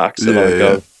around sharks. And I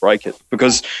go break it.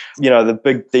 Because, the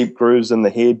big deep grooves in the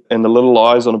head and the little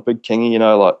eyes on a big kingy,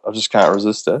 like I just can't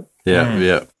resist it.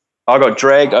 Yeah. I got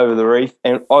dragged over the reef,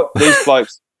 and these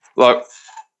blokes, like,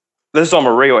 this is on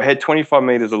a reel. I had 25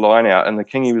 meters of line out, and the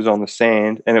kingy was on the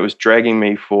sand, and it was dragging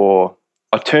me for.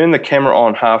 I turned the camera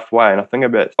on halfway, and I think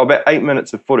about 8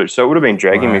 minutes of footage. So it would have been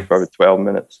dragging me for over 12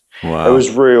 minutes. Wow. It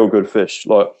was real good fish.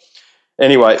 Like,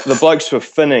 anyway, the blokes were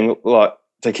finning like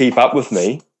to keep up with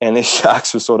me, and their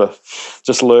sharks were sort of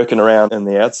just lurking around in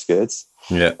the outskirts.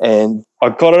 Yeah. And I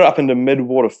got it up into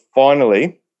mid-water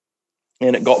finally,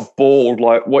 and it got balled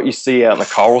like what you see out in the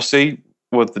Coral Sea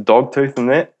with the dog tooth and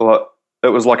that. Like, it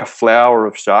was like a flower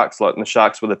of sharks, like the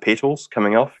sharks with the petals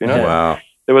coming off, Wow.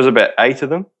 There was about 8 of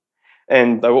them,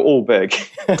 and they were all big.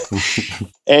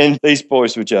 And these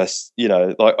boys were just,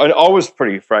 like, I was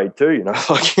pretty afraid too,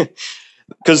 like,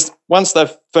 because once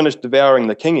they've finished devouring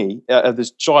the kingy, out of this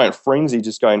giant frenzy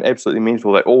just going absolutely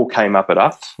mental, they all came up at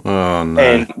us. Oh, no.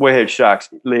 And we had sharks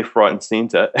left, right, and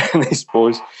centre, and these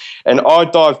boys. And I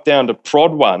dived down to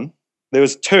prod one. There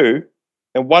was 2,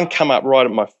 and one come up right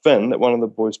at my fin that one of the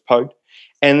boys poked.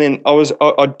 And then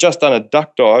I'd just done a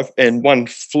duck dive, and one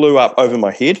flew up over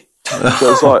my head.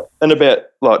 So it's like in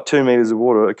about 2 meters of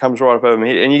water, it comes right up over my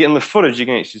head. And you get in the footage, you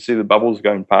can actually see the bubbles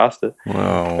going past it.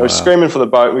 Wow. I was screaming for the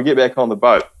boat. We get back on the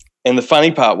boat. And the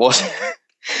funny part was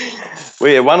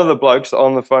we had one of the blokes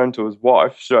on the phone to his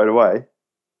wife straight away.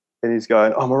 And he's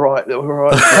going, I'm all right, we're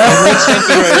all right.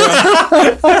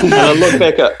 And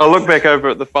I look back over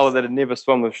at the fella that had never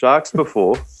swum with sharks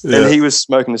before, and he was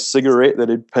smoking a cigarette that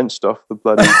he'd pinched off the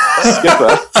bloody skipper.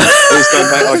 And he's going,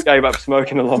 mate, I gave up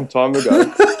smoking a long time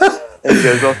ago. And he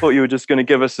goes, I thought you were just going to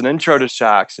give us an intro to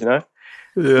sharks,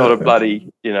 not a bloody,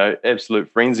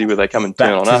 absolute frenzy where they come and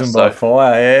turn on us. By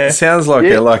fire, yeah. It sounds like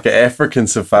an African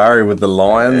safari with the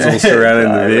lions all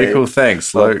surrounding the vehicle.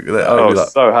 Thanks, Luke.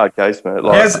 So hard case, mate.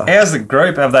 Like, how's the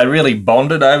group? Have they really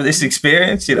bonded over this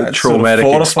experience? Traumatic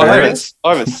experience.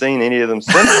 I haven't seen any of them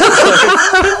since.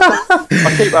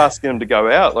 I keep asking him to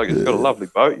go out. Like, it's got a lovely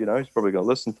boat, He's probably going to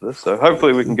listen to this. So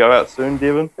hopefully we can go out soon,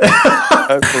 Devon.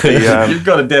 Hopefully, you've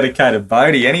got a dedicated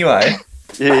boatie anyway.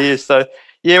 Yeah. So.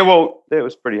 Yeah, well, that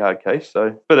was pretty hard case,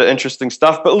 so bit of interesting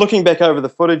stuff. But looking back over the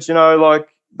footage, like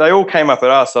they all came up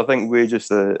at us. I think we're just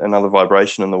another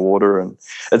vibration in the water, and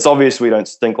it's obvious we don't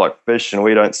stink like fish and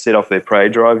we don't set off their prey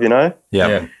drive,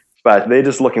 Yeah. But they're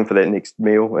just looking for that next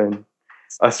meal. And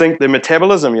I think their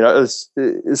metabolism, is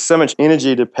so much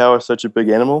energy to power such a big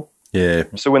animal. Yeah.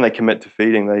 So when they commit to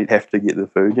feeding, they have to get the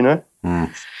food,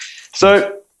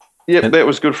 So, that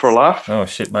was good for a laugh. Oh,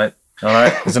 shit, mate. All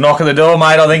right, there's a knock at the door,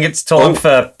 mate. I think it's time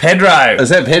for Pedro. Is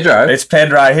that Pedro? It's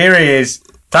Pedro. Here he is.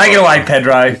 Take it away,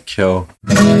 Pedro. Cool.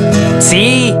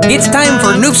 See, it's time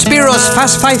for Noob Spiro's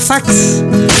Fast 5 Facts.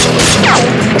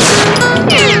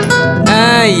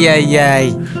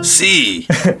 Ay. See.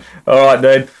 All right,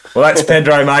 dude. Well, that's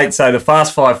Pedro, mate. So the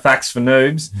Fast 5 Facts for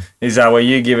Noobs is where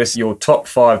you give us your top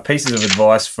 5 pieces of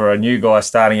advice for a new guy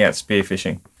starting out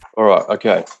spearfishing. All right,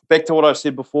 okay. Back to what I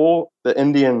said before, the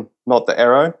Indian, not the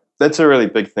arrow. That's a really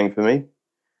big thing for me.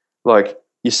 Like,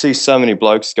 you see so many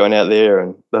blokes going out there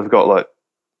and they've got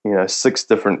 6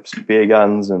 different spear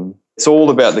guns, and it's all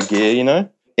about the gear,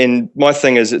 And my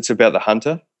thing is, it's about the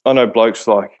hunter. I know blokes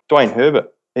like Dwayne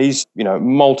Herbert. He's,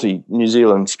 multi-New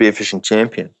Zealand spearfishing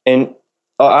champion. And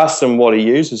I asked him what he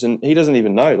uses, and he doesn't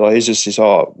even know. Like, he just says,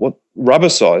 what rubber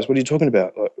size? What are you talking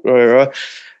about? Like,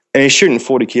 and he's shooting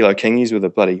 40-kilo kingies with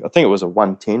I think it was a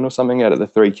 110 or something out of the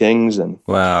 3 kings. And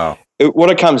wow.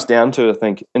 What it comes down to, I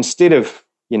think, instead of,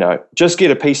 just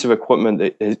get a piece of equipment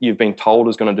that you've been told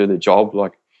is going to do the job,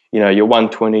 like, your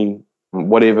 120,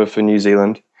 whatever for New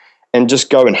Zealand, and just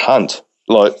go and hunt.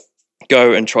 Like,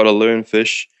 go and try to learn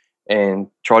fish and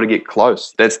try to get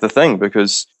close. That's the thing,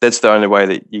 because that's the only way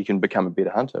that you can become a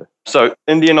better hunter. So,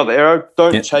 India, not the arrow.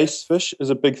 Don't chase fish is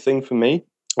a big thing for me.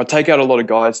 I take out a lot of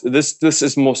guys. This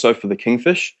is more so for the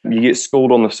kingfish. You get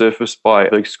schooled on the surface by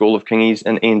a big school of kingies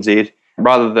in NZ,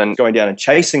 rather than going down and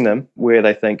chasing them where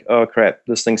they think, oh crap,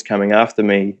 this thing's coming after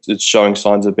me. It's showing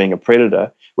signs of being a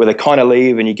predator, where they kind of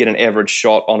leave and you get an average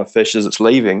shot on a fish as it's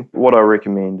leaving. What I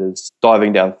recommend is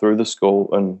diving down through the school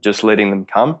and just letting them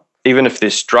come. Even if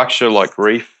there's structure like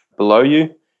reef below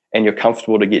you and you're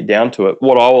comfortable to get down to it,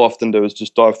 what I'll often do is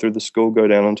just dive through the school, go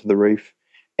down onto the reef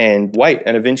and wait.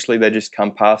 And eventually they just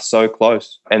come past so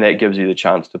close. And that gives you the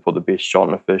chance to put the best shot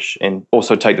on a fish and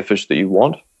also take the fish that you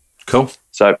want. Cool.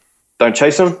 So don't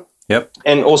chase them. Yep.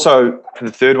 And also, for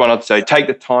the third one, I'd say take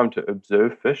the time to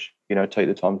observe fish. take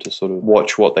the time to sort of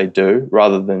watch what they do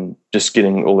rather than just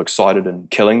getting all excited and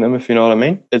killing them, if you know what I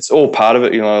mean. It's all part of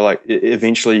it, like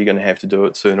eventually you're going to have to do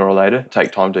it sooner or later.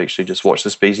 Take time to actually just watch the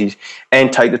species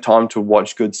and take the time to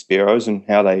watch good sparrows and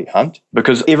how they hunt,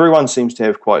 because everyone seems to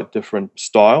have quite a different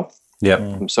style.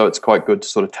 Yep. So it's quite good to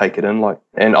sort of take it in.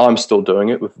 And I'm still doing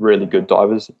it with really good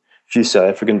divers. A few South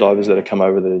African divers that have come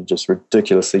over that are just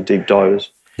ridiculously deep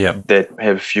divers. Yep. That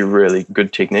have a few really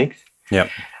good techniques. Yep.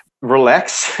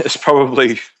 Relax is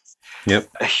probably Yep.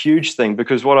 a huge thing,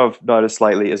 because what I've noticed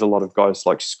lately is a lot of guys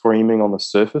screaming on the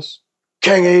surface,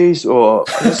 kingies, or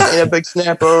I just seen a big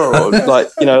snapper, or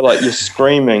you're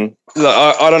screaming.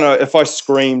 I don't know, if I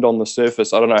screamed on the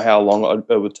surface, I don't know how long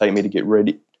it would take me to get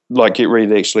ready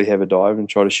to actually have a dive and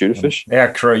try to shoot a fish.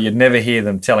 Our crew, you'd never hear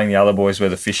them telling the other boys where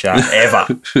the fish are, ever.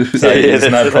 So there's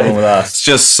no problem with us. It's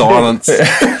just silence.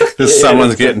 Just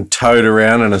someone's getting towed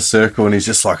around in a circle and he's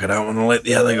just like, I don't want to let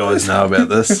the other guys know about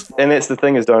this. And that's the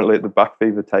thing, is don't let the buck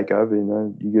fever take over.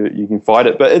 You can fight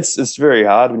it, but it's very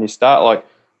hard when you start.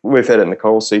 We've had it in the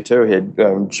Coral Sea too. We had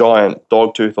giant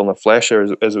dogtooth on the flasher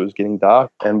as it was getting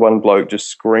dark, and one bloke just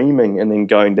screaming and then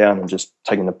going down and just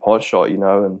taking a pot shot,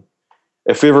 and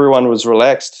if everyone was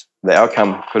relaxed, the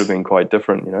outcome could have been quite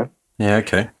different, Yeah,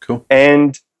 okay, cool.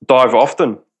 And dive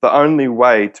often. The only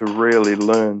way to really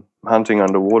learn hunting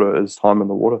underwater is time in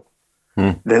the water.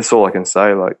 That's all I can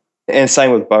say. And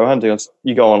same with bow hunting.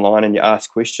 You go online and you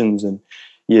ask questions, and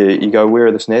you go, where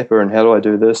are the snapper, and how do I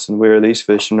do this, and where are these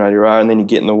fish, and and then you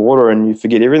get in the water and you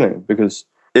forget everything, because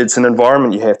it's an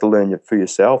environment you have to learn for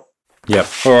yourself. Yep.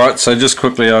 All right, so just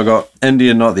quickly, I got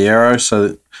India, not the arrow,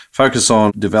 so focus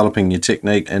on developing your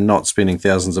technique and not spending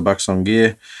thousands of bucks on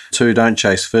gear. 2, don't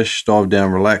chase fish, dive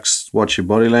down, relax, watch your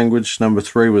body language. Number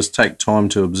 3 was take time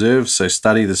to observe, so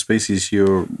study the species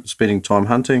you're spending time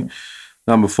hunting.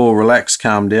 Number 4, relax,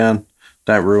 calm down,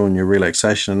 don't ruin your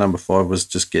relaxation. And number 5 was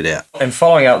just get out. And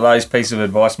following up those pieces of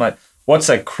advice, mate, what's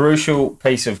a crucial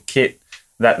piece of kit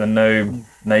that the noob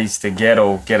needs to get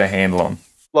or get a handle on?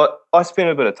 I spent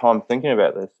a bit of time thinking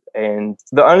about this, and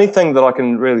the only thing that I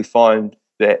can really find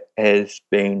that has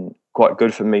been quite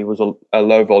good for me was a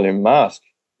low volume mask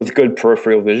with good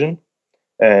peripheral vision.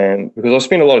 Because I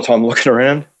spent a lot of time looking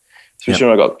around, especially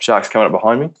when I got sharks coming up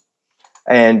behind me.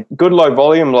 And good low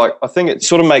volume, I think it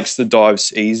sort of makes the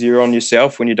dives easier on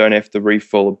yourself when you don't have to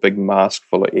refill a big mask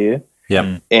full of air.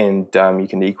 Yep. And you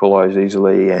can equalize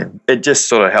easily, and it just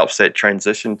sort of helps that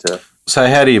transition to. So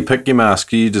how do you pick your mask?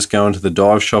 Do you just go into the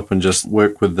dive shop and just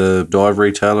work with the dive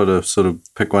retailer to sort of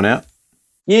pick one out?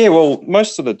 Yeah, well,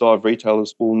 most of the dive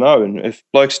retailers will know, and if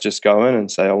blokes just go in and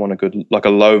say, I want a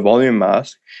low volume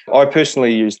mask, I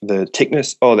personally use the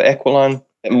Technis or the Aqualine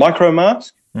micro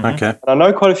mask. Okay. And I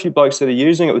know quite a few blokes that are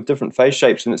using it with different face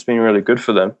shapes, and it's been really good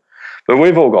for them. But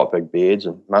we've all got big beards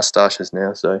and mustaches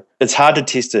now, so it's hard to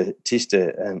test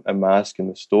a mask in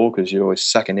the store because you're always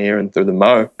sucking air in through the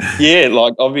mo. Yeah,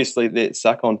 obviously that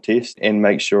suck on test and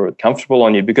make sure it's comfortable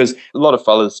on you, because a lot of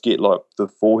fellas get the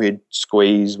forehead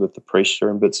squeeze with the pressure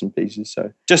and bits and pieces.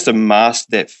 So just a mask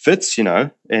that fits,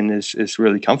 and is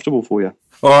really comfortable for you.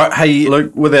 All right. Hey,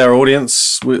 Luke, with our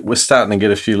audience, we're starting to get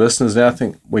a few listeners now. I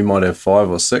think we might have 5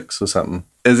 or 6 or something.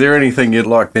 Is there anything you'd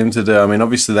like them to do? I mean,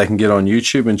 obviously they can get on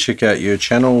YouTube and check out your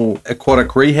channel,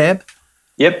 Aquatic Rehab.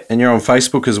 Yep. And you're on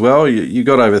Facebook as well. You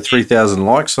got over 3,000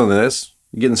 likes on this.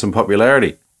 You're getting some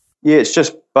popularity. Yeah, it's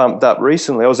just bumped up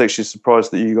recently. I was actually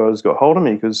surprised that you guys got hold of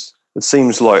me, because it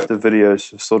seems like the videos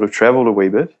have sort of travelled a wee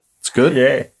bit. It's good.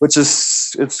 Yeah.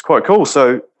 It's quite cool.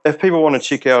 So if people want to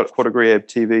check out Aquatic Rehab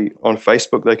TV on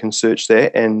Facebook, they can search there,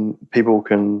 and people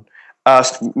can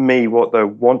ask me what they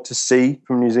want to see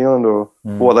from New Zealand, or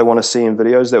what they want to see in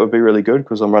videos. That would be really good,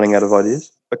 because I'm running out of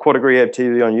ideas. Aquatic Rehab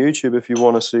TV on YouTube if you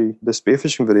want to see the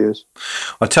spearfishing videos.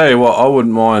 I tell you what, I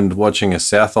wouldn't mind watching a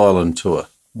South Island tour.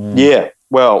 Yeah,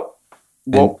 well,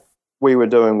 what we were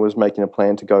doing was making a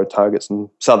plan to go target some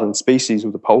southern species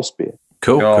with the pole spear.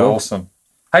 Cool. Awesome.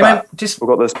 Hey, man, we've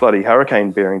got this bloody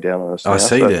hurricane bearing down on us now. I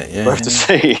see that, yeah. We'll have to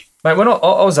see. Mate, when I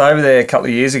was over there a couple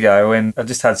of years ago, and I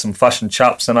just had some flush and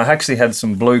chops, and I actually had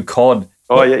some blue cod.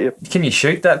 Oh, yeah. Can you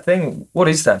shoot that thing? What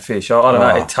is that fish? I don't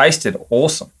know. It tasted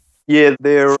awesome. Yeah,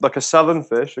 they're like a southern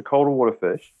fish, a colder water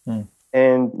fish,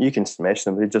 and you can smash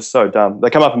them. They're just so dumb. They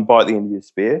come up and bite the end of your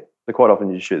spear. So quite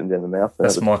often you shoot them down the mouth.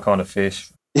 That's my kind of fish.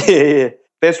 Yeah.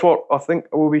 That's what I think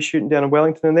we'll be shooting down in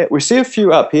Wellington and that. We see a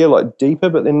few up here, deeper,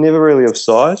 but they're never really of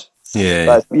size. Yeah.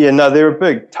 But, they're a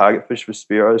big target fish for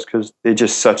Spearos because they're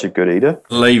just such a good eater.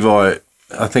 Levi,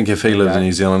 I think if he lived in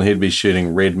New Zealand, he'd be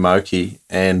shooting red moki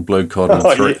and blue cod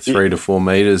in 3 to 4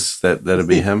 metres. That'd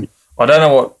be him. I don't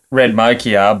know what red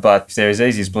moki are, but if they're as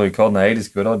easy as blue cod and the heat is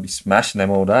good, I'd be smashing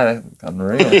them all day. They're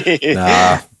unreal.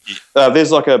 Nah.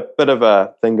 There's like a bit of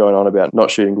a thing going on about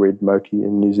not shooting red moki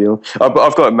in New Zealand.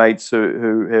 I've got mates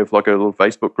who have like a little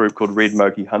Facebook group called Red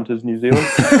Moki Hunters New Zealand.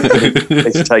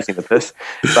 It's taking the piss.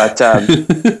 But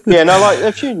like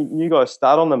if you guys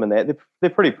start on them and they're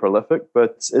pretty prolific,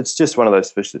 but it's just one of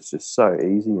those fish that's just so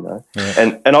easy, you know.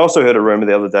 Yeah. And I also heard a rumor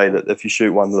the other day that if you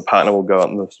shoot one, the partner will go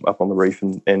up on the reef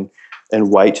and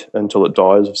wait until it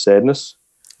dies of sadness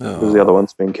because the other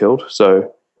one's been killed.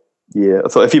 So yeah, I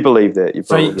thought if you believe that, you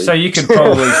probably so you could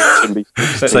probably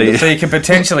so you could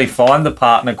potentially find the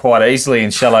partner quite easily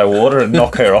in shallow water and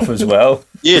knock her off as well.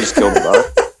 Yeah, just kill them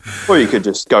both. Or you could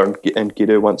just go and get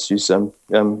her once she's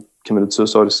committed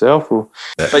suicide herself.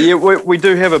 But yeah, we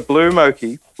do have a blue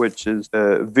moki, which is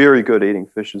a very good eating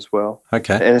fish as well.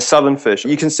 Okay. And a southern fish.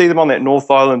 You can see them on that North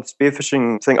Island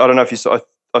spearfishing thing. I don't know if you saw.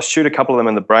 I shoot a couple of them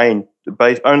in the brain,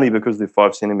 only because they're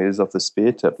 5 centimeters off the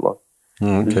spear tip. Like.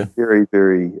 Okay. Very,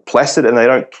 very placid, and they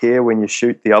don't care when you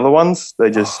shoot the other ones. They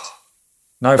just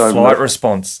no flight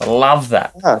response. I love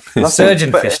that.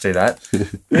 Surgeon fish do that.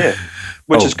 Yeah,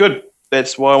 which is good.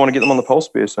 That's why I want to get them on the pole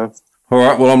spear. So, all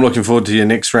right. Well, I'm looking forward to your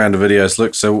next round of videos,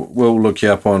 Luke. So we'll look you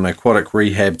up on Aquatic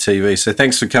Rehab TV. So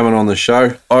thanks for coming on the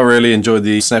show. I really enjoyed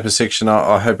the snapper section.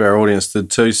 I hope our audience did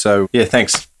too. So yeah,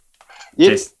 thanks.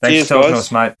 Yeah, thanks for talking to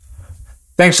us, mate.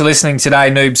 Thanks for listening today,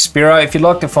 Noob Spiro. If you'd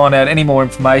like to find out any more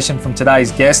information from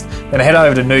today's guest, then head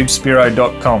over to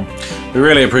noobspiro.com. We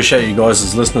really appreciate you guys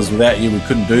as listeners. Without you, we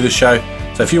couldn't do the show.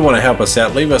 So if you want to help us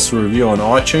out, leave us a review on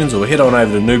iTunes or head on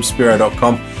over to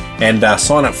noobspiro.com and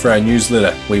sign up for our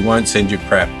newsletter. We won't send you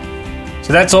crap.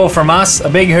 So that's all from us. A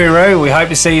big hooroo. We hope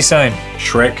to see you soon.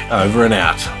 Shrek over and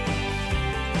out.